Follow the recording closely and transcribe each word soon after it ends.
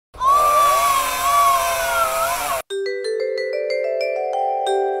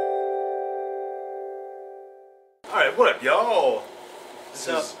What up, y'all? This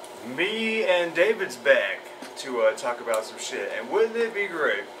So, is me and David's back to talk about some shit. And wouldn't it be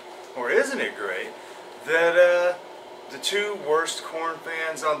great, or isn't it great, that the two worst Korn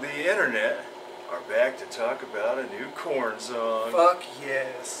fans on the internet are back to talk about a new Korn song? fuck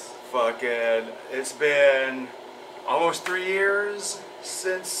yes. Fuck it. It's been almost 3 years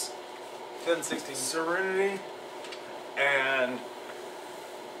since 2016. Serenity, and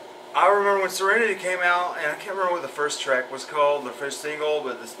I remember when Serenity came out, and I can't remember what the first track was called, the first single,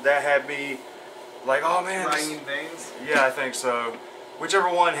 but that had me like, oh man, Riding in Veins? yeah, I think so. Whichever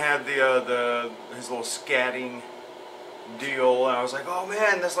one had his little scatting deal, and I was like, oh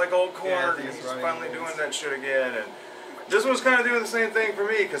man, that's like old Korn. Yeah, I think it's He's Riding finally in Veins. doing that shit again, and this one's kind of doing the same thing for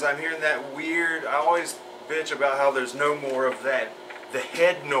me because I'm hearing that weird. I always bitch about how there's no more of that, the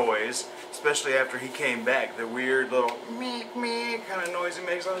head noise. Especially after he came back, the weird little meek kind of noise he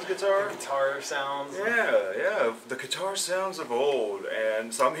makes on his guitar. The guitar sounds. Yeah, the guitar sounds of old,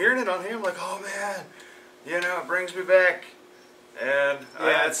 and so I'm hearing it on him like, oh man, it brings me back. And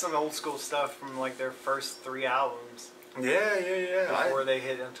Yeah, it's some old school stuff from like their first 3 albums. Yeah. Before they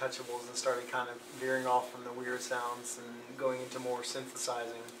hit Untouchables and started kind of veering off from the weird sounds and going into more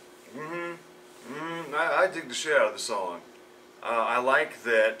synthesizing. I dig the shit out of the song. I like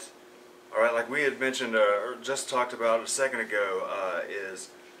that. Alright, like we had mentioned, or just talked about a second ago,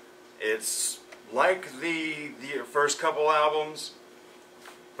 it's like the first couple albums,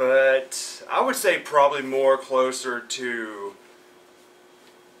 but I would say probably more closer to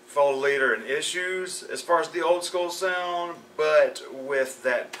Follow the Leader and Issues as far as the old school sound, but with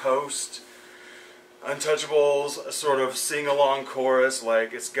that post Untouchables sort of sing-along chorus,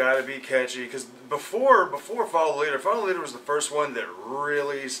 like it's got to be catchy. Because before Follow the Leader was the first one that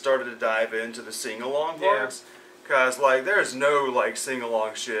really started to dive into the sing-along parts. Because like there's no like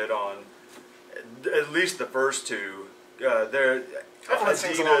sing-along shit on at least the first two. Everyone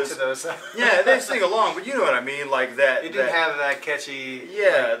sings along to those. Yeah, they sing along, but you know what I mean, like that. It didn't have that catchy.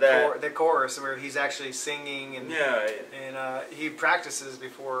 Yeah, the chorus where he's actually singing and he practices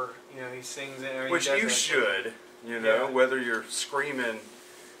before he sings it. Which you should, whether you're screaming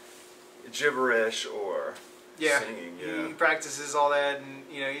gibberish or singing. Yeah, he practices all that, and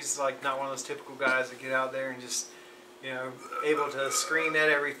he's like not one of those typical guys that get out there and just able to scream at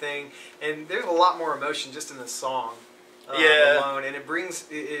everything. And there's a lot more emotion just in the song. Alone, and it brings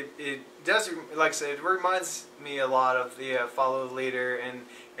it does, like I said, it reminds me a lot of the Follow the Leader and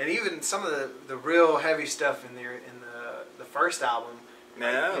even some of the real heavy stuff in there in the first album.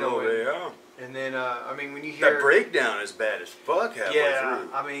 Yeah, and then I mean when you hear that breakdown is bad as fuck halfway through.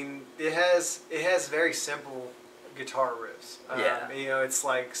 I mean it has very simple guitar riffs. It's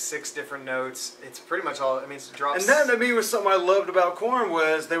like 6 different notes. It's pretty much all. I mean, it's drops. And that to me was something I loved about Korn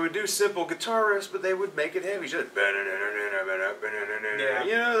was they would do simple guitar riffs, but they would make it heavy. Just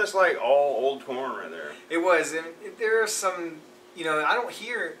that's like all old Korn right there. It was, and there are some. I don't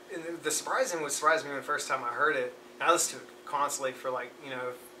hear. And the surprising what surprised me the first time I heard it. And I listened to it constantly for like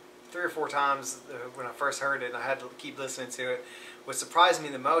 3 or 4 times when I first heard it, and I had to keep listening to it. What surprised me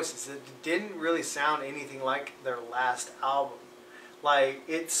the most is that it didn't really sound anything like their last album. Like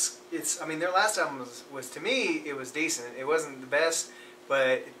I mean, their last album was to me it was decent. It wasn't the best, but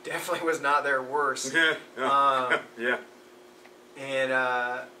it definitely was not their worst. Yeah. And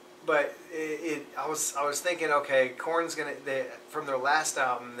but I was thinking, okay, Korn's from their last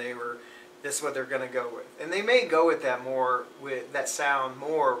album this is what they're gonna go with, and they may go with that more with that sound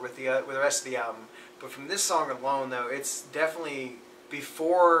more with the rest of the album. But from this song alone, though, it's definitely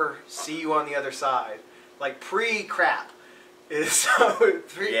before "See You on the Other Side," like pre-crap. Is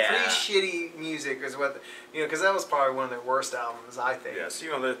pre-shitty music is what because that was probably one of their worst albums, I think. Yeah, See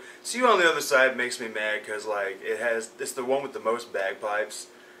You on the Other Side makes me mad because like it's the one with the most bagpipes,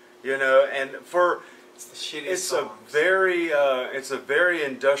 and for. It's a very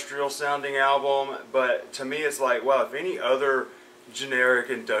industrial sounding album, but to me it's like, wow, if any other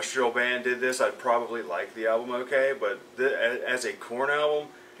generic industrial band did this, I'd probably like the album okay, but as a Korn album,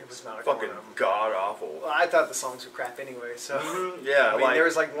 it was not a fucking god awful. Well, I thought the songs were crap anyway, so yeah, I mean, there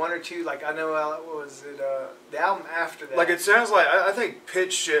was like 1 or 2, like I know what was it the album after that. Like it sounds like I think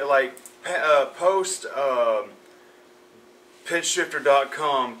post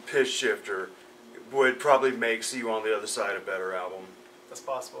pitchshifter.com Pitch Shifter would probably make See You on the Other Side a better album. That's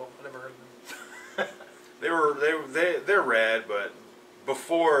possible. I never heard of them. They're rad, but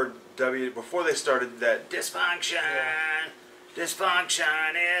before they started that dysfunction is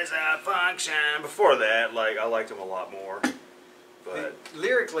a function. Before that, like I liked them a lot more. But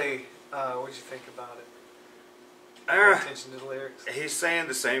lyrically, what'd you think about it? Pay attention to the lyrics. He's saying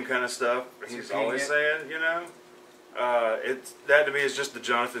the same kind of stuff he's always saying, That to me is just the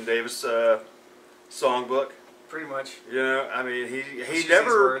Jonathan Davis songbook. Pretty much. You know, I mean, he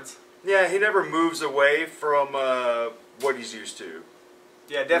never, yeah, he never moves away from what he's used to.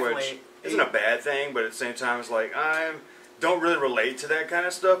 Yeah, definitely. Which isn't a bad thing, but at the same time, it's like I don't really relate to that kind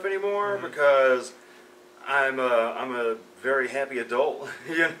of stuff anymore because I'm a very happy adult.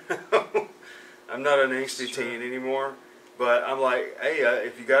 You know, I'm not an angsty teen anymore. But I'm like, hey,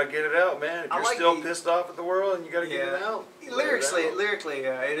 if you gotta get it out, man. If you're still pissed off at the world and you gotta get it out. Lyrically,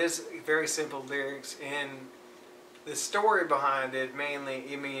 it is very simple lyrics, and the story behind it mainly.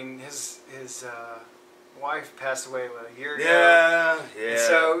 I mean, his wife passed away a year ago. Yeah, yeah. And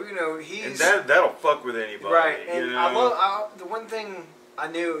so you know he's and that'll fuck with anybody. Right, and you know? the one thing I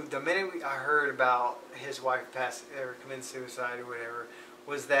knew the minute I heard about his wife passed or committed suicide or whatever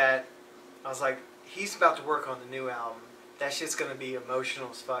was that I was like, he's about to work on the new album. That shit's gonna be emotional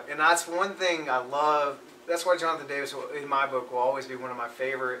as fuck, and that's one thing I love. That's why Jonathan Davis, in my book, will always be one of my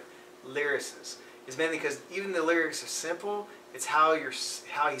favorite lyricists. It's mainly because even the lyrics are simple. It's how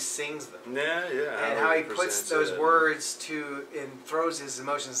he sings them. Yeah, yeah. And how he puts those words to and throws his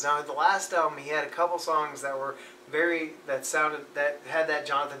emotions. Now, the last album, he had a couple songs that were that had that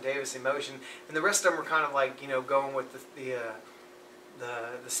Jonathan Davis emotion, and the rest of them were kind of like going with the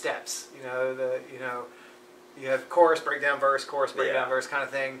steps. You have chorus, breakdown, verse, chorus, breakdown, verse kind of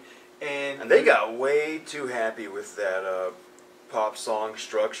thing. And they got way too happy with that pop song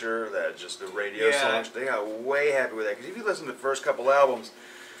structure, that just the radio songs. They got way happy with that. Because if you listen to the first couple albums,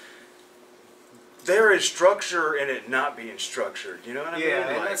 there is structure in it not being structured. You know what I mean? Yeah,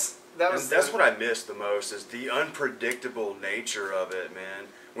 like, and that's what I miss the most is the unpredictable nature of it, man.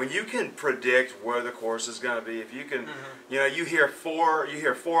 When you can predict where the chorus is going to be, if you can, you hear four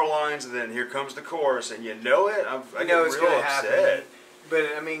lines and then here comes the chorus and you know it, I get real upset. Happen.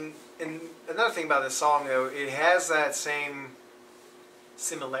 But I mean, and another thing about this song though, it has that same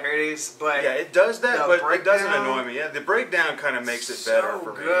similarities, but yeah, it does that, but it doesn't annoy me. Yeah, the breakdown kind of makes it better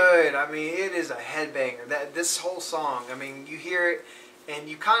for me. So good. I mean, it is a headbanger. This whole song. I mean, you hear it. And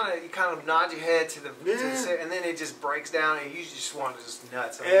you kind of nod your head to the and then it just breaks down, and you just want to just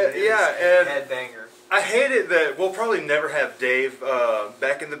nuts. I mean, and headbanger. I hate it that we'll probably never have Dave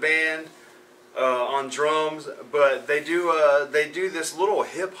back in the band on drums, but they do this little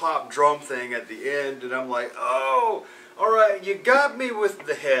hip hop drum thing at the end, and I'm like, oh, all right, you got me with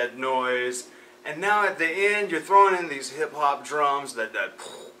the head noise, and now at the end you're throwing in these hip hop drums that and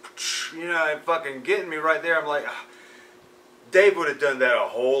fucking getting me right there. I'm like. Dave would have done that a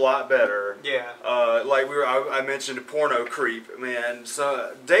whole lot better. Yeah. Like I mentioned a porno creep, man.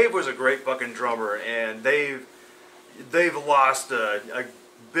 So Dave was a great fucking drummer, and they've lost a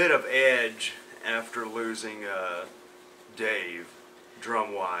bit of edge after losing Dave,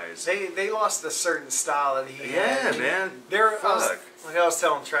 drum wise. They lost a certain style that he had. Yeah, man. I was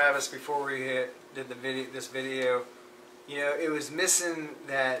telling Travis before we did this video, it was missing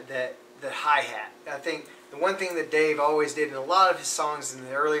that hi-hat. I think the one thing that Dave always did in a lot of his songs in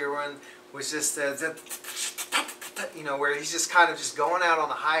the earlier one was just where he's just kind of just going out on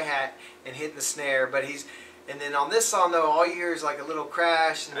the hi-hat and hitting the snare, and then on this song though, all you hear is like a little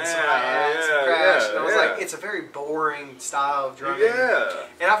crash and some hi-hat, some crash, and I was like, it's a very boring style of drumming. Yeah.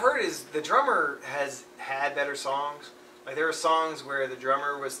 And I've heard the drummer has had better songs. Like there were songs where the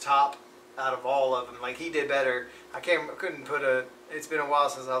drummer was top out of all of them. Like he did better. Couldn't put it's been a while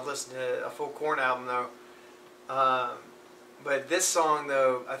since I've listened to a full Korn album though. But this song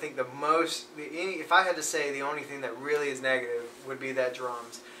though, I think if I had to say the only thing that really is negative would be that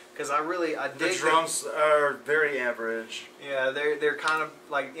drums. Because I dig the drums are very average. Yeah, they're kind of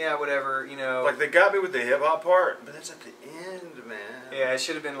like, whatever, Like they got me with the hip hop part, but that's at the end, man. Yeah, it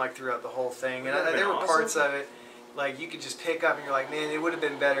should have been like throughout the whole thing. And there were parts of it, like you could just pick up and you're like, man, it would have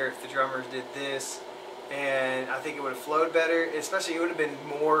been better if the drummers did this. And I think it would have flowed better. Especially, it would have been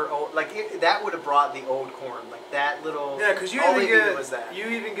more old, that would have brought the old Korn, like that little. Yeah, because you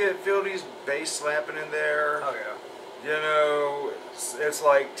even get Fieldy's bass slapping in there. Oh yeah. It's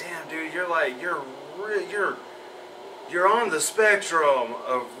like, damn, dude, you're on the spectrum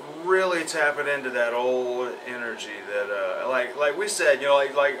of really tapping into that old energy that, like we said,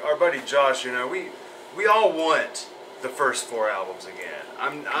 like our buddy Josh, we all want the first 4 albums again.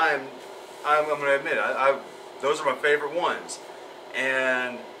 I'm gonna admit, those are my favorite ones,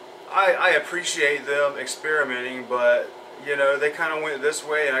 and I appreciate them experimenting, but they kind of went this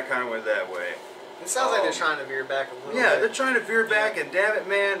way and I kind of went that way. It sounds like they're trying to veer back a little bit. Yeah, they're trying to veer back, and damn it,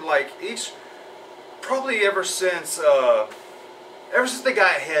 man, like probably ever since they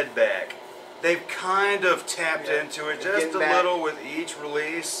got Head back, they've kind of tapped into it just a little with each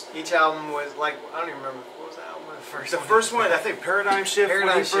release. Each album was like, I don't even remember, what was the album? first The one. first one, I think Paradigm Shift when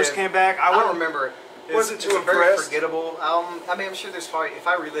Paradigm he first Shift. came back. I don't remember it. Wasn't too it's a very impressed. forgettable album. I mean, I'm sure there's probably, if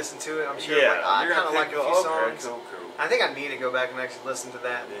I re-listen to it, I'm sure Yeah, like, I you're kind of gonna like a think, few okay, songs. cool. I think I need to go back and actually listen to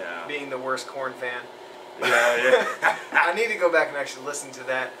that. Yeah. Being the worst Korn fan. Yeah. I need to go back and actually listen to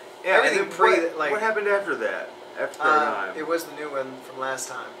that. Yeah, Everything what happened after that? After Paradigm? it was the new one from last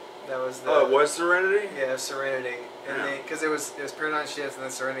time. That was the. Oh, it was Serenity? Yeah, Serenity, and Yeah. because it was Paradigm Shift and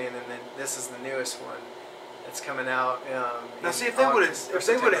then Serenity, and then this is the newest one that's coming out. Now, see, if they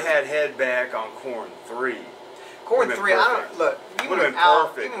would have had Head back on Korn 3. Korn Would've been 3, I perfect. don't look. Would've been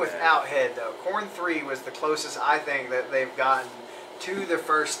perfect, even man. without Head though, Korn 3 was the closest I think that they've gotten to the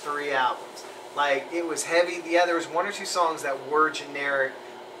first 3 albums. Like it was heavy. Yeah, there was 1 or 2 songs that were generic,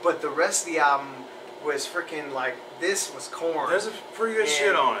 but the rest of the album was freaking like this was Korn. There's a pretty good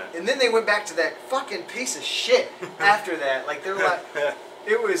shit on it. And then they went back to that fucking piece of shit after that. Like they're like,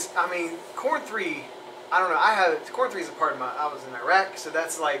 it was. I mean, Korn 3. I don't know. Korn 3 is a part of my. I was in Iraq, so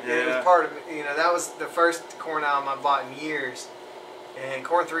that's like it was part of. You know, that was the first Korn album I bought in years, and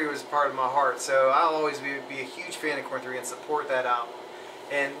Korn 3 was part of my heart. So I'll always be a huge fan of Korn 3 and support that album.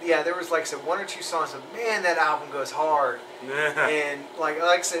 And yeah, there was like I said 1 or 2 songs, but man, that album goes hard. And like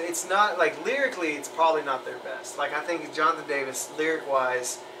I said, it's not like lyrically, it's probably not their best. Like I think Jonathan Davis, lyric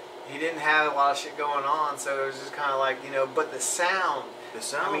wise, he didn't have a lot of shit going on, so it was just kind of like but the sound. The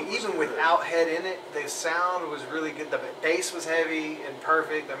sound. I mean, was even good. without Head in it, the sound was really good. The bass was heavy and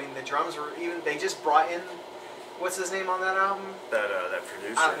perfect. I mean, the drums were even. They just brought in, what's his name on that album? That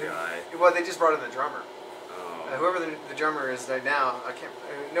producer guy. Well, they just brought in the drummer. Oh. Whoever the drummer is right now, I can't.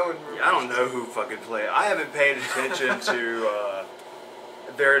 No one. Yeah, I don't know who fucking played. I haven't paid attention to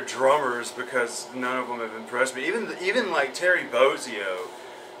their drummers because none of them have impressed me. Even like Terry Bozzio,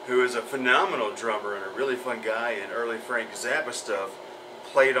 who is a phenomenal drummer and a really fun guy in early Frank Zappa stuff,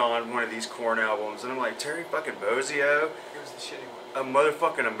 played on one of these Korn albums, and I'm like, Terry fucking Bozzio, It was the shitty one. a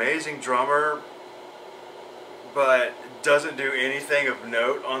motherfucking amazing drummer, but doesn't do anything of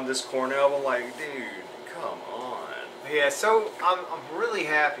note on this Korn album. Like, dude, come on. Yeah, so I'm really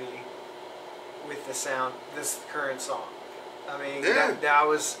happy with the sound, this current song. I mean, Yeah.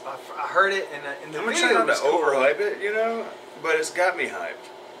 I heard it, and the I'm gonna video try not to was cool. overhype it, you know, but it's got me hyped.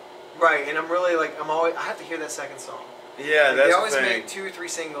 Right, and I'm really like, I have to hear that second song. Yeah, Like, that's they always the thing. make 2 or 3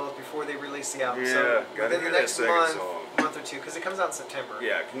 singles before they release the album. Yeah, So gotta within the hear that next second month song. or 2, because it comes out in September.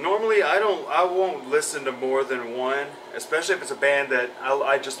 Yeah, normally I won't listen to more than one, especially if it's a band that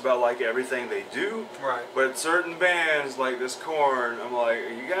I just about like everything they do. Right. But certain bands like this Korn, I'm like,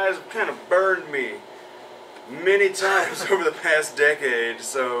 you guys have kind of burned me many times over the past decade.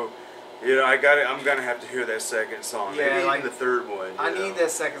 So, you know, I'm gonna have to hear that second song. Yeah, Maybe like, even the third one. I you know? need that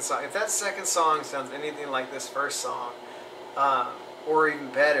second song. If that second song sounds anything like this first song, or even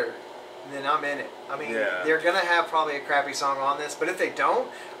better, then I'm in it. I mean, Yeah. they're gonna have probably a crappy song on this, but if they don't,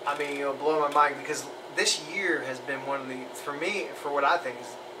 I mean, it'll blow my mind because this year has been one of the, for me, for what I think is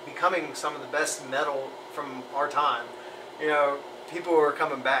becoming some of the best metal from our time. You know, people are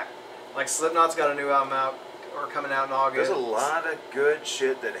coming back. Like Slipknot's got a new album out, or coming out in August. There's a lot of good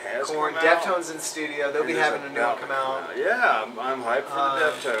shit that has Korn, come out. Deftones in the studio. They'll And be there's having a new one about to come out. Yeah, I'm hyped for the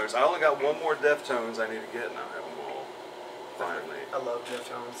Deftones. I only got one more Deftones I need to get, and I'll have them all. Finally. I love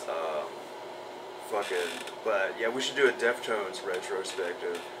Deftones. But yeah, we should do a Deftones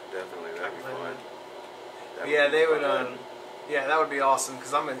retrospective. Definitely, that'd be fun. Yeah, they would. Yeah, that would be awesome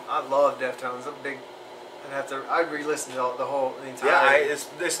because I love Deftones. I'm big. I'd re-listen to the entire. Yeah,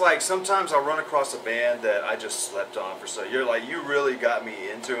 it's like sometimes I run across a band that I just slept on for so. You're like, you really got me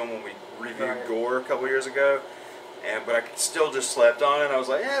into them when we reviewed Gore a couple years ago, but I still just slept on it. I was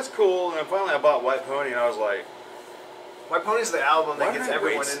like, yeah, it's cool. And then finally I bought White Pony, and I was like, White Pony's the album that why gets did I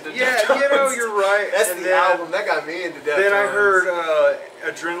everyone wait? into Yeah, Deftones. you know, you're right. That's And the then- album that got me into Deftones. Then I heard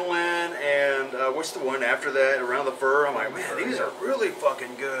Adrenaline and what's the one after that? Around the Fur. I'm like, man, these are really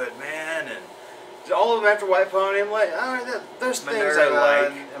fucking good, man. And all of them after White Pony, I'm like, all right, there's things I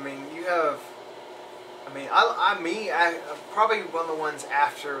like. I mean, you have. I mean, I probably one of the ones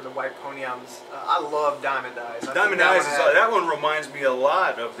after the White Pony albums. I love Diamond Eyes. Diamond Eyes, that one reminds me a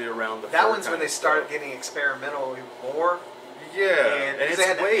lot of the Around the Fur. That one's when kind they of started stuff. getting experimental more. Yeah, And it's they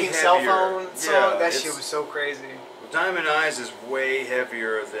had that way pink heavier. cell phone song. Yeah, That shit was so crazy. Diamond Eyes is way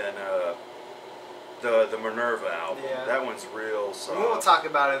heavier than the Minerva album. Yeah. That one's real soft. We won't talk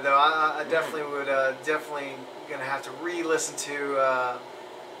about it though. I definitely would definitely gonna have to re-listen to.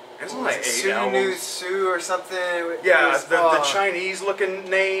 Isn't it like 8 Sue albums? New Sue or something? Yeah, the Chinese looking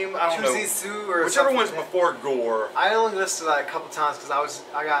name. I don't know. Chuzi Sue or Whichever something. one's before Gore. I only listened to that a couple times because I was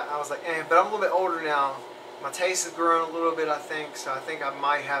like, but I'm a little bit older now. My taste has grown a little bit, I think. So I think I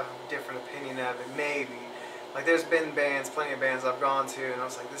might have a different opinion of it, maybe. Like there's been bands, plenty of bands I've gone to, and I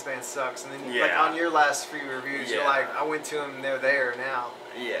was like, this band sucks. And then Yeah. like on your last few reviews, Yeah. you're like, I went to them, and they're there now.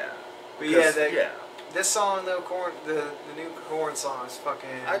 Yeah. But yeah, yeah. This song though, Korn, the new Korn song is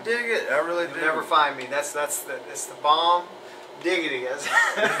fucking. I dig it. I really do. You'll never find me. It's the bomb diggity.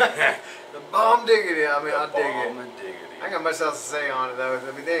 The bomb diggity. I mean, I dig it. Diggity. I ain't got much else to say on it though.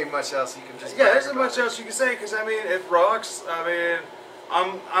 I mean, there ain't much else you can just. Yeah, there isn't much else you can say because I mean, it rocks. I mean,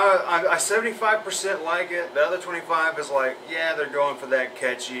 I 75% like it. The other 25 is like, yeah, they're going for that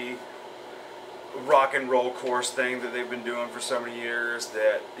catchy rock and roll chorus thing that they've been doing for so many years.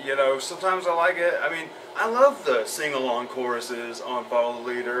 That sometimes I like it. I mean, I love the sing-along choruses on "Follow the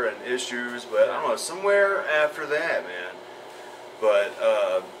Leader" and "Issues," but I don't know, somewhere after that, man. But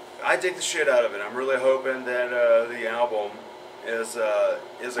I dig the shit out of it. I'm really hoping that the album is a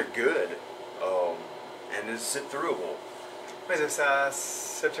good and is sit-throughable. What is this,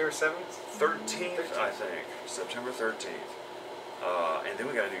 September 7th? 13th, I think. September 13th. And then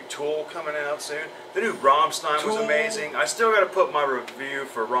we got a new Tool coming out soon. The new Rammstein was amazing. I still got to put my review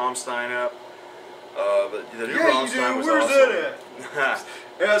for Rammstein up. But the new Rammstein was Where's awesome. that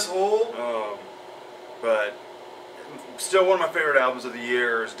at? Asshole. But still one of my favorite albums of the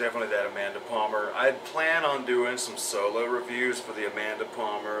year is definitely that Amanda Palmer. I plan on doing some solo reviews for the Amanda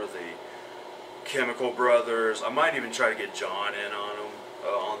Palmer, the Chemical Brothers. I might even try to get John in on them,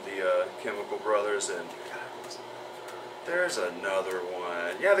 on the Chemical Brothers, and there's another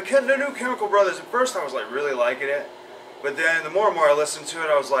one. Yeah, the new Chemical Brothers. At first I was like really liking it, but then the more and more I listened to it,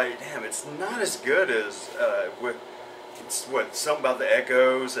 I was like, damn, it's not as good as something about the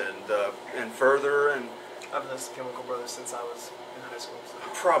Echoes and Further and. I've listened to Chemical Brothers since I was in high school. So.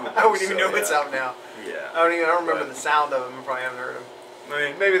 Probably. I wouldn't even know it's out now. Yeah. I don't remember the sound of them. I probably haven't heard them. I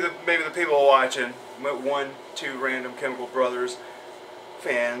mean, maybe the people watching, 1-2 random Chemical Brothers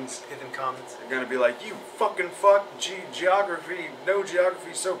fans, hit them comments. They're gonna be like, you fucking fuck, geography, no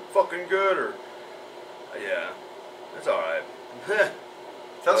geography, so fucking good, or yeah, that's all right.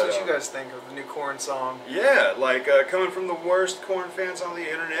 Tell us what you guys think of the new Korn song. Yeah, like coming from the worst Korn fans on the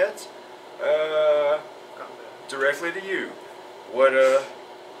internet, directly to you. What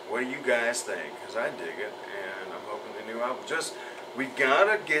do you guys think? Because I dig it, and I'm hoping the new album we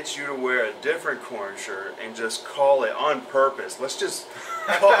gotta get you to wear a different Korn shirt and just call it on purpose. Let's just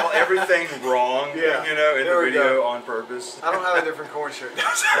call everything wrong, in the video on purpose. I don't have a different Korn shirt.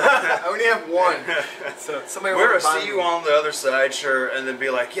 I only have one. So somebody wear a "See You on the Other Side" shirt and then be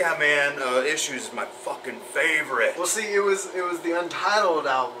like, yeah, man, Issues is my fucking favorite. Well, see, it was the Untitled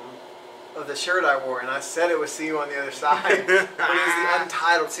album of the shirt I wore, and I said it was "See You on the Other Side," but it was the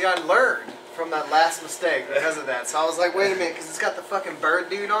Untitled. See, I learned from that last mistake because of that. So I was like, wait a minute, because it's got the fucking bird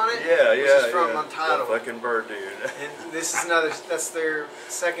dude on it. Yeah, which is from Untitled. The fucking bird dude. And this is that's their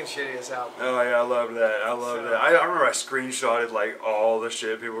second shittiest album. Oh yeah, I love that. I love that. I remember I screenshotted like all the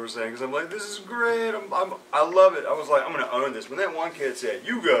shit people were saying because I'm like, this is great. I love it. I was like, I'm gonna own this. When that one kid said,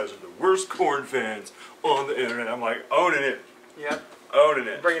 you guys are the worst Korn fans on the internet, I'm like, owning it. Yep. Owning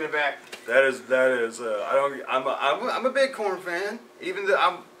it. Bringing it back. That is. I'm a big Korn fan. Even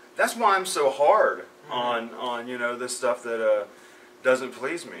though that's why I'm so hard on this stuff that doesn't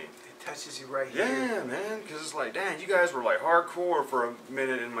please me. It touches you right here. here. Yeah, man, because it's like, dang, you guys were like hardcore for a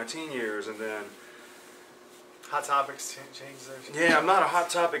minute in my teen years, and then Hot Topics changed their. Yeah, I'm not a Hot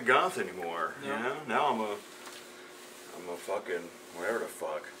Topic goth anymore. Yeah. You know, now I'm a fucking whatever the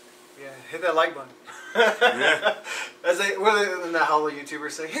fuck. Yeah, hit that like button. Yeah. As the hollow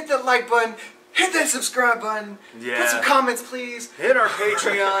YouTubers say, hit that like button. Hit that subscribe button. Yeah. Put some comments, please. Hit our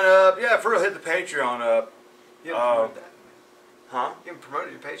Patreon up. Yeah, for real, hit the Patreon up. You haven't promoted that. Huh? You haven't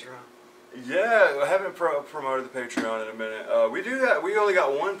promoted your Patreon. Yeah, I haven't promoted the Patreon in a minute. We do that. We only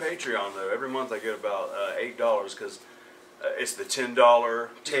got one Patreon though. Every month I get about $8 because it's the $10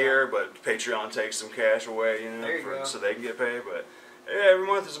 tier, but Patreon takes some cash away, there you go. so they can get paid. But yeah, every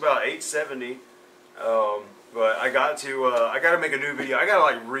month is about $8.70. But I got to make a new video. I got to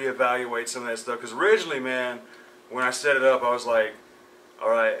like reevaluate some of that stuff because originally, man, when I set it up, I was like, all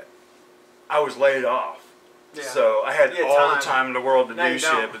right, I was laid off, so I had all the time in the world to do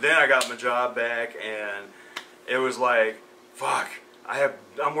shit. But then I got my job back, and it was like, fuck,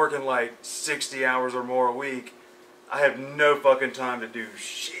 I'm working like 60 hours or more a week. I have no fucking time to do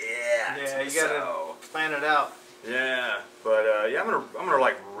shit. Yeah, you gotta plan it out. Yeah, but yeah, I'm gonna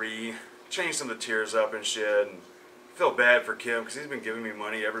like change some of the tiers up and shit, and feel bad for Kim because he's been giving me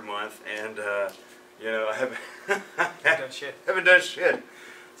money every month, and I haven't done shit. Haven't done shit.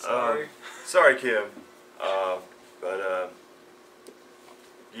 Sorry. Sorry, Kim. But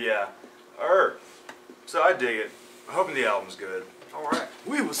yeah. So I dig it. I'm hoping the album's good. All right.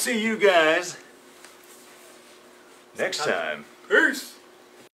 We will see you guys Next time. Peace.